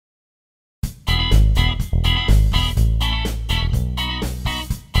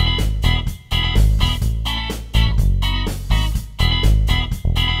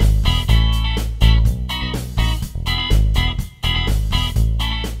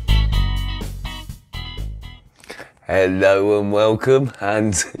Hello and welcome,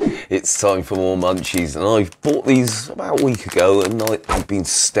 and it's time for more munchies. And I bought these about a week ago and they've been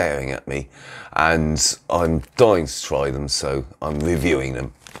staring at me and I'm dying to try them, so I'm reviewing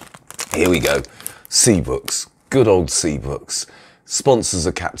them. Here we go. Seabrooks, good old Seabrooks. Sponsors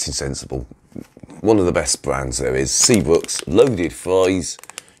are Captain Sensible, one of the best brands there is. Seabrooks, loaded fries,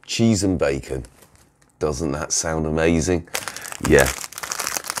 cheese and bacon. Doesn't that sound amazing? Yeah.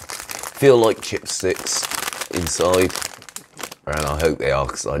 Feel like chipsticks inside, and I hope they are,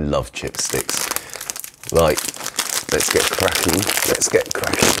 because I love chipsticks. Right, let's get cracking. Let's get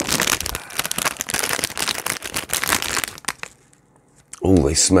cracking. Oh,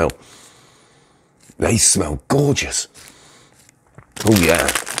 they smell gorgeous. Oh yeah.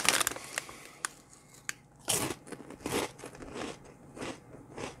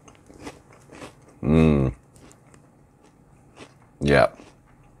 Yeah.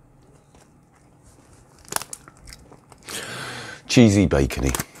 Cheesy,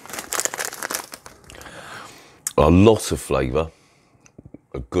 bacony. A lot of flavour,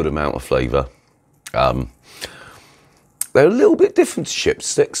 a good amount of flavour. They're a little bit different to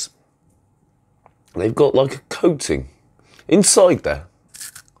chipsticks. They've got like a coating inside there.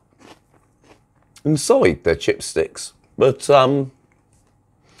 Inside their chipsticks. But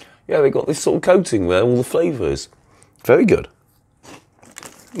yeah, they've got this sort of coating where all the flavour is. Very good.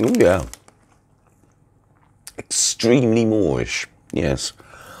 Oh yeah. Extremely moreish, yes.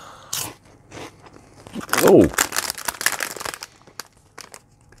 Oh,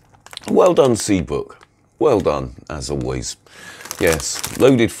 well done, Seabrook. Well done, as always. Yes,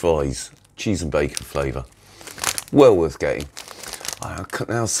 loaded fries, cheese and bacon flavour. Well worth getting. I can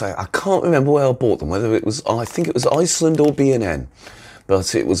now say I can't remember where I bought them. Whether it was, I think it was Iceland or B&N,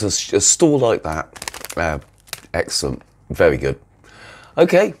 but it was a store like that. Excellent, very good.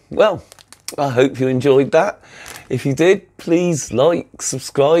 Okay, well, I hope you enjoyed that. If you did, please like,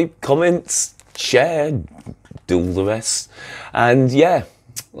 subscribe, comments, share, do all the rest. And yeah,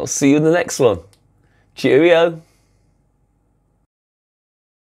 I'll see you in the next one. Cheerio.